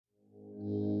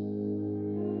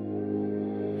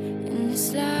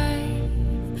this life,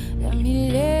 let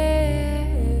me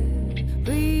live,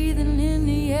 breathing in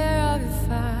the air of your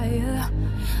fire,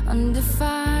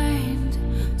 undefined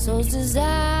soul's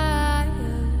desire.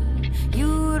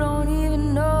 You don't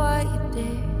even know what you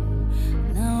did.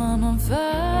 Now I'm on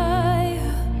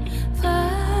fire,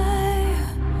 fire,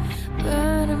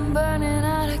 burning, burning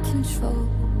out of control,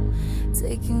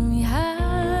 taking me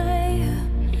higher,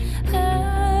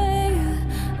 higher,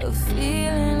 a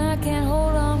feeling I can't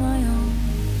hold on my own.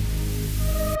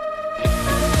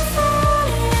 I'm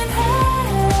falling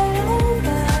head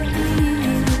over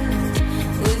heels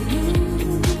with you,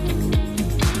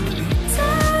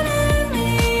 turning me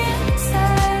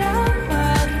inside out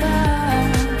my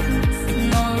thoughts.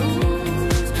 No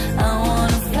rules, I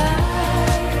wanna fly,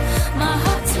 my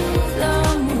heart to the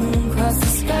moon, cross the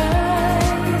sky,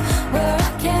 where I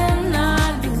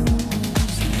cannot lose.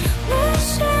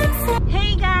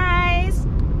 Hey guys!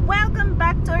 Welcome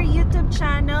back to our YouTube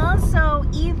channel. So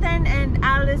Ethen and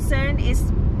Alyson is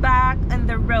back on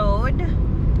the road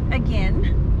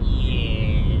again.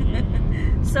 Yeah.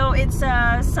 So it's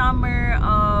summer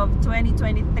of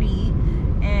 2023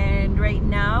 and right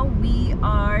now we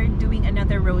are doing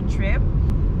another road trip.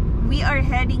 We are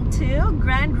heading to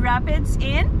Grand Rapids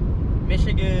in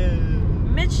Michigan.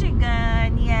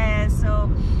 Yeah, so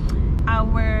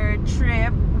our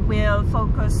trip will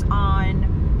focus on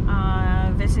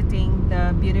visiting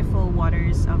the beautiful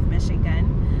waters of Michigan.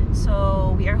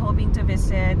 So we are hoping to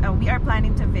visit, we are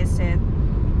planning to visit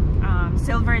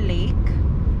Silver Lake,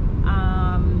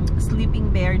 Sleeping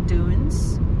Bear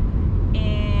Dunes,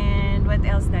 and what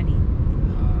else, Danny?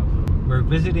 We're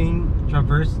visiting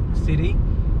Traverse City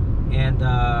and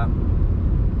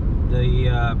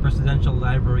the Presidential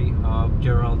Library of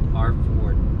Gerald R.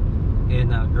 Ford in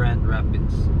Grand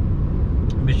Rapids,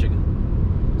 Michigan.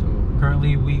 So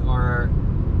currently we are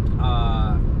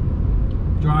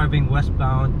driving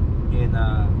westbound in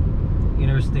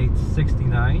Interstate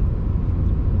 69,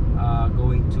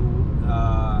 going to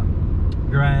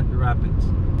Grand Rapids.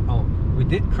 Oh, we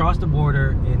did cross the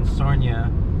border in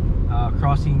Sarnia,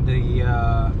 crossing the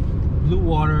Blue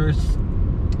Waters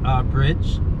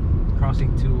Bridge,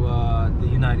 crossing to the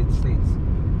United States.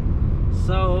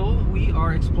 So we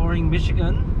are exploring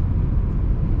Michigan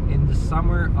in the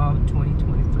summer of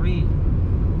 2023.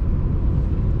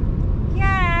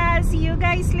 Yeah, see you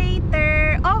guys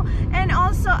later. Oh, and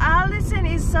also Alyson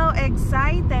is so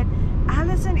excited.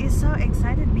 Alyson is so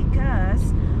excited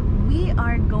because we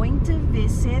are going to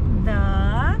visit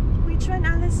the... Which one,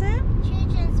 Alyson?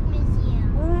 Children's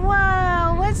Museum.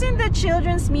 Wow, what's in the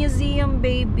Children's Museum,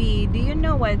 baby? Do you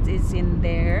know what is in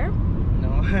there?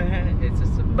 No, it's a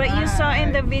surprise. But you saw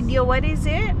in the video, what is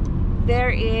it? There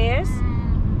is...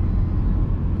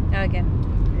 Okay.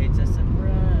 It's a surprise.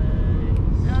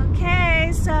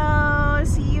 Okay, so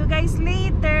see you guys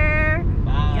later.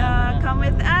 Bye. Come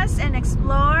with us and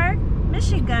explore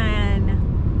Michigan.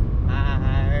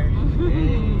 Bye.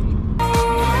 Hey.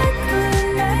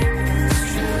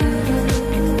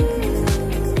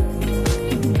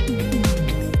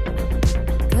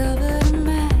 Covered in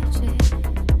magic,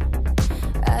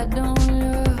 I don't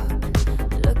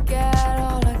look at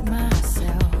all like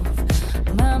myself.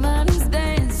 My mind is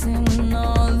dancing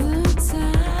all the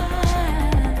time.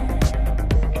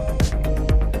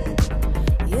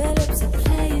 Your lips are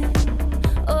playing,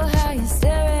 oh how you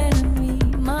staring at me.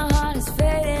 My heart is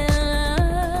fading.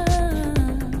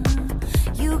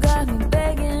 You got me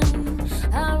begging,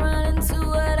 I run into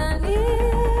what I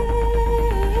need.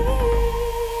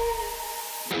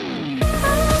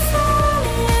 I'm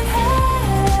falling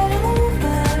head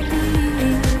over heels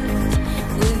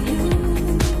with you,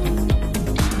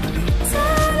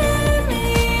 turning me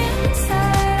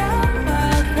inside out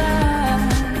my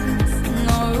thoughts.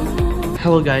 No rules.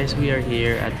 Hello guys, we are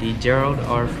here at the Gerald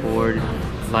R. Ford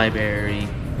Library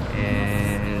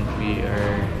and we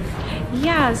are...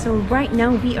 Yeah, so right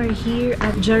now we are here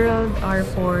at Gerald R.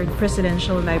 Ford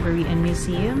Presidential Library and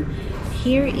Museum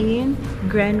here in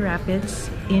Grand Rapids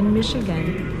in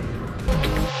Michigan.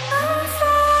 I'm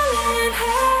falling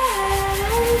head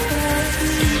over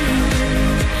heels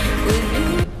with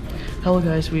you. Hello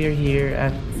guys, we are here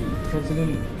at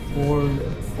President Ford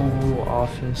Oval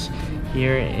Office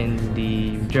here in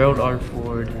the Gerald R.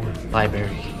 Ford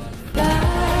Library.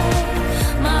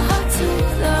 My heart to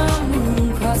the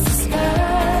moon, cross the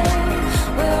sky,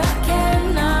 where I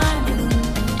cannot lose.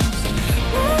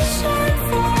 Wishing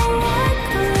for what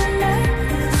could make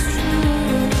this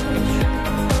true.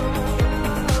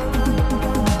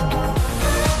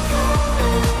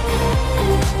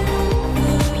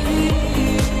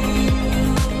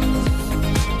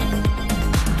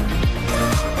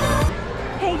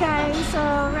 Hey guys, so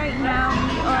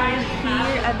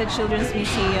the Children's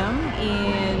Museum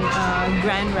in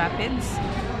Grand Rapids,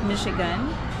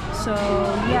 Michigan. So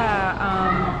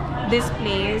yeah, this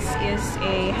place is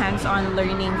a hands-on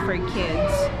learning for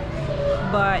kids,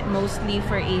 but mostly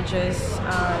for ages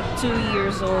 2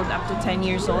 years old up to 10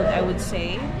 years old, I would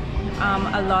say.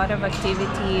 A lot of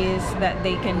activities that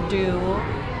they can do.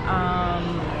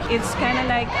 It's kind of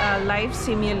like a life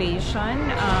simulation.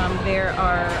 There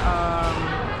are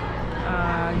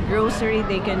grocery,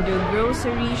 they can do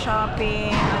grocery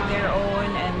shopping on their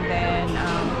own, and then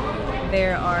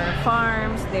there are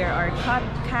farms, there are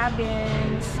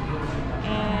cabins,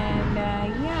 and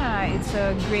yeah, it's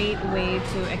a great way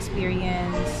to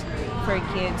experience for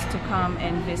kids to come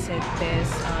and visit this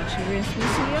Children's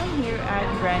Museum here at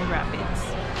Grand Rapids.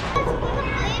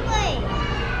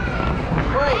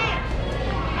 Wait.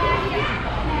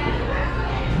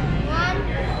 1,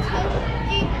 2,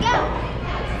 3, go!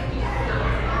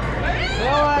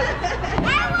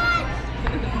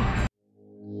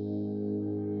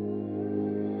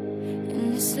 In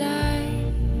this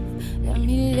life, let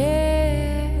me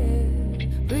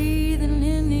live, breathing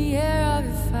in the air of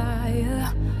your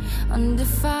fire,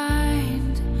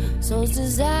 undefined soul's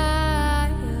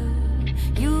desire.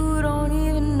 You don't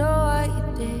even know what you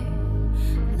did.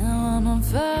 Now I'm on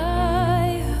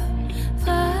fire,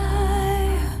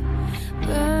 fire,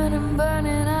 burning,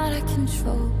 burning out of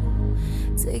control,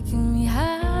 taking me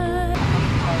high.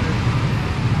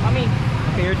 Mommy,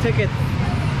 okay, your ticket.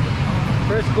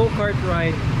 First go-kart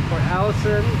ride for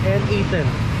Alyson and Ethen.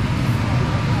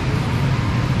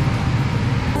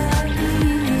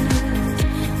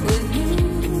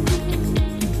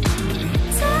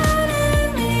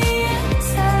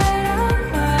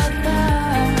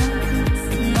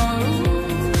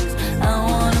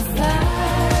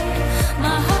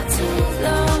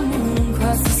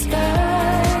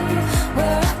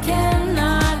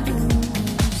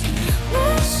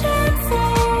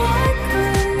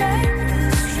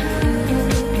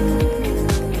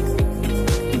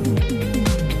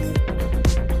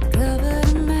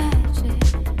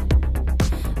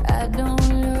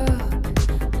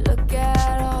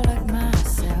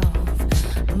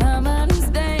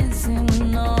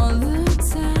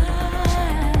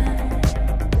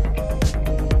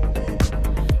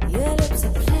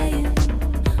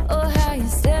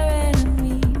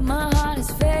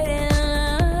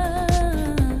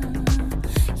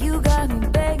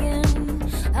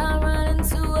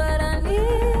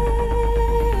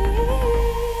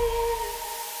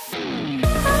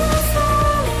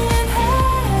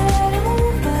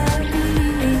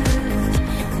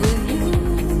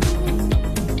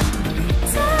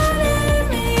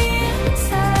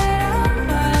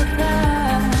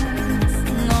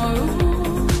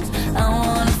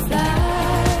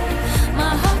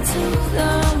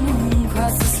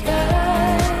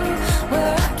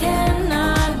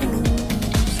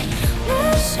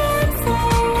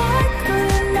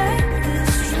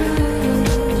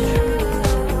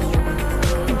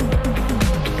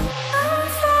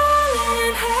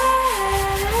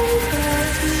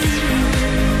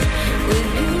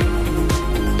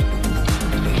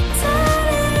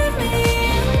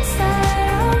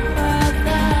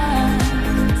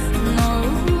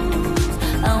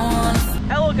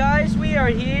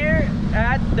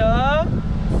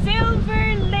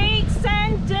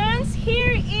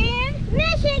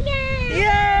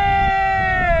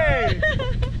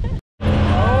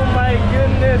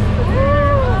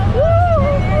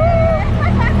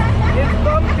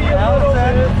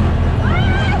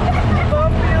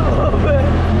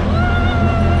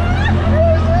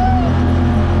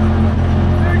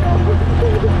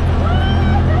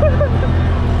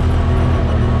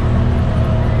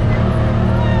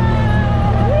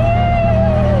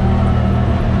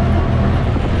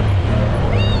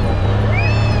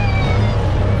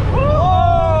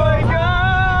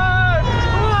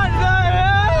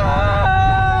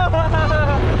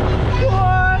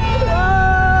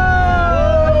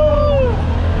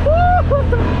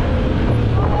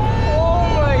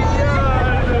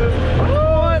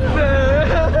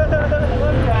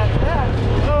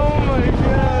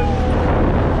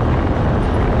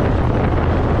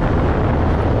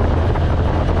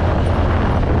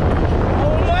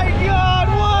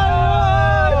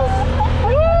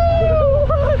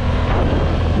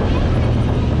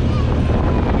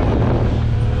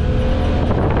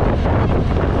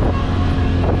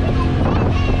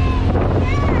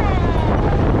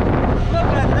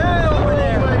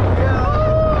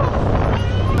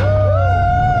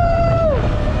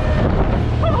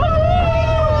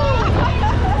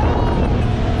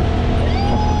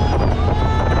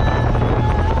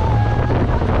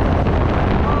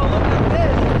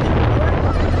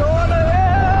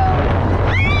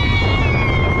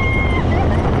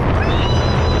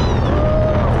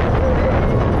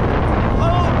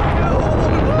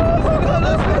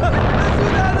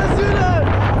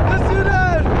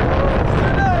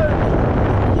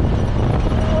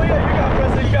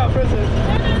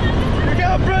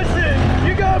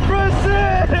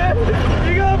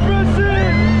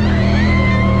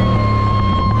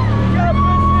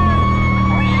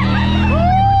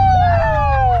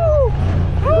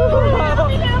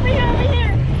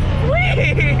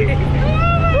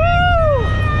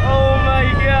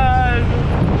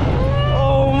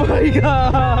 my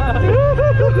god!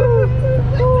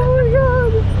 Oh my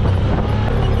god!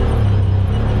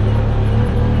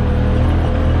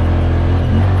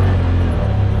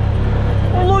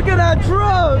 Oh, look at that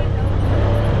truck!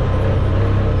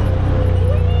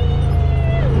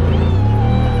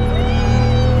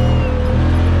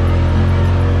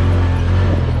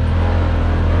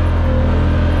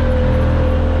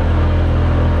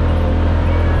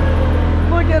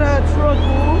 Look at that truck,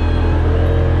 fool!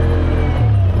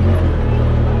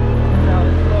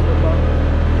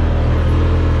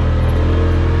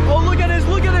 Oh, look at this,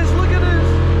 look at this, look at this!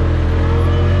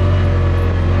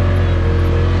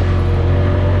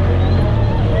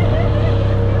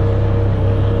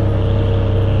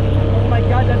 Oh my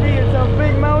god, I think it's a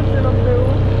big mountain up there.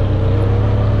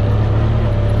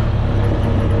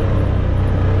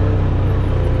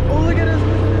 Oh, look at this,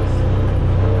 look at this.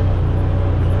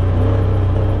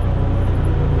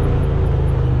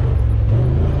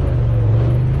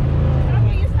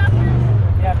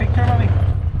 Yeah, picture, mommy.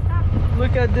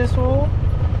 Look at this hole.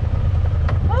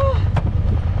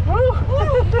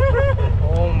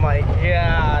 Oh my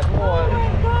god.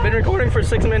 Oh, been recording for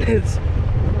 6 minutes.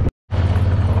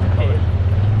 Okay.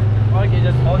 Okay,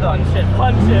 just hold on. Punch it.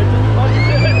 Punch it. Just punch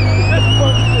it.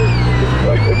 Just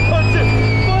punch it. Punch it. Punch it.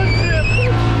 Punch it. Punch it.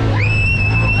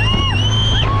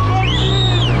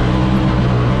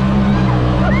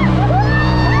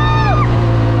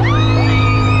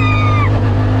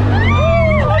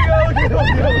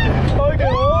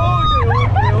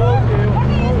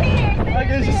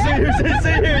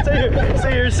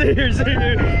 Say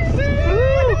here.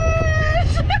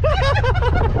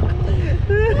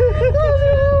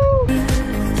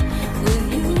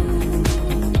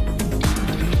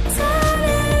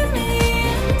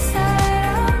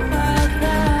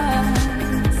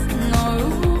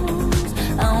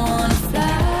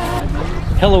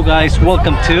 Hello guys,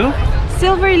 welcome to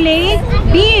Silver Lake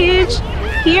Beach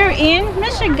here in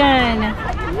Michigan.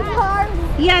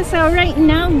 Yeah, so right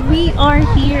now we are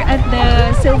here at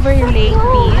the Silver Lake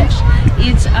Beach.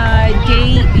 It's a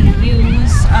gay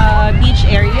use beach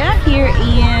area here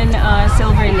in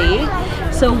Silver Lake.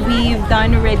 So we've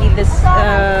done already this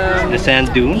the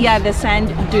sand dune. yeah, the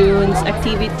sand dunes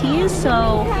activities.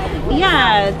 So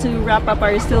yeah, to wrap up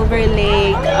our Silver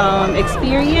Lake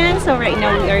experience. So right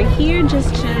now we are here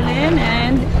just chilling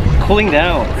and Cooling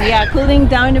down. yeah, cooling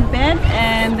down a bit,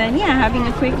 and then yeah, having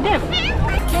a quick dip.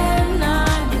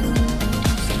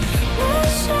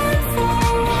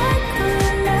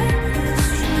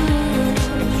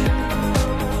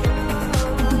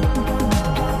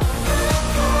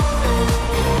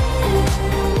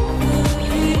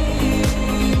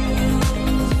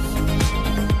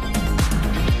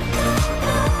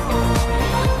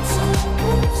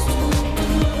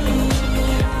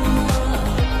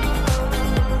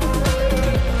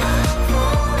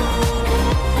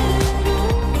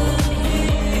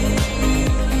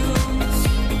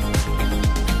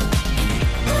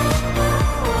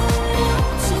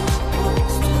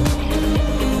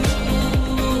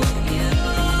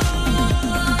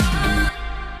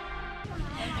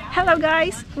 Hello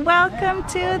guys, welcome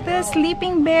to the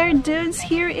Sleeping Bear Dunes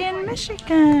here in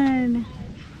Michigan.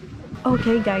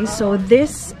 Okay guys, so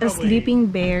this Sleeping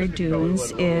Bear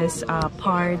Dunes is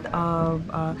part of,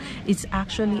 it's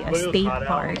actually a state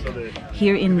park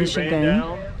here in Michigan.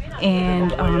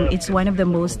 And it's one of the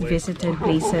most visited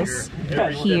places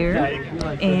here,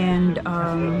 and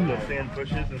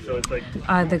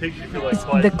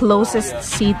the closest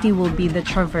city will be the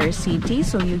Traverse City,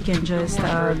 so you can just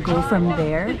go from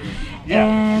there.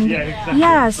 And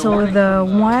yeah, so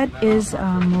what is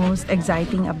most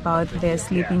exciting about the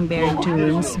Sleeping Bear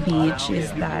Dunes beach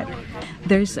is that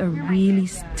there's a really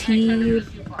steep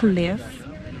cliff,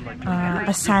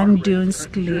 a sand dunes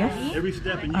cliff,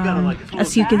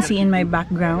 as you can see in my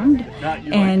background,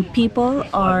 and people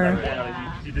are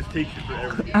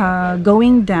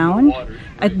going down.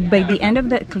 By the end of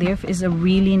that cliff is a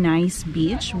really nice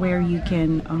beach where you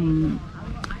can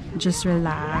just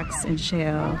relax and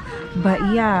chill. But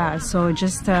yeah, so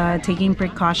just taking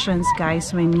precautions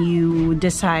guys when you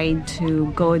decide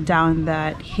to go down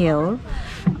that hill,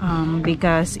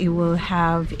 because it will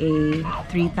have a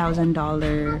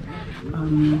 $3,000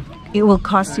 it will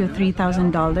cost you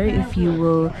 $3,000 if you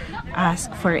will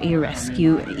ask for a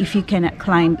rescue if you cannot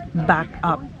climb back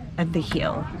up at the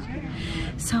hill.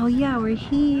 So yeah, we're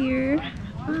here.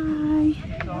 Bye.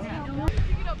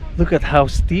 Look at how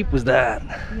steep was that.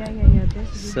 Yeah.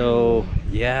 So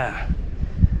yeah,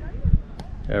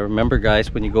 remember guys,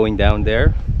 when you're going down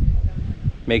there,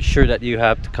 make sure that you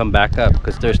have to come back up,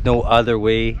 because there's no other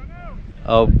way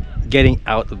of getting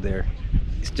out of there.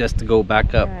 It's just to go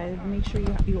back up. Yeah, make sure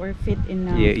you are fit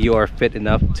enough. You are fit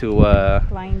enough to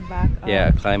Climb back up.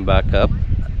 yeah, climb back up.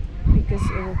 Because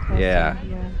it will cost Yeah.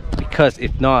 you. Yeah. Because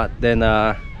if not, then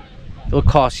it will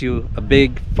cost you a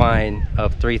big fine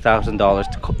of $3,000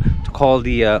 to call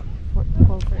the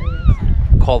Call for a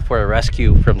rescue. call for a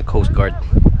rescue from the Coast Guard.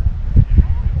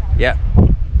 Yeah.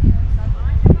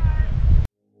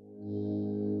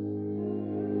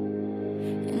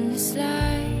 In this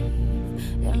life,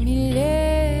 let me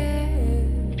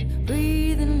live,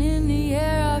 breathing in the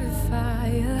air of your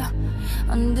fire,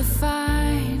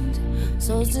 undefined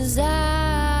soul's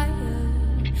desire.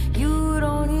 You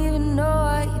don't even know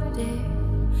what you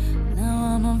did.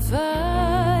 Now I'm on fire.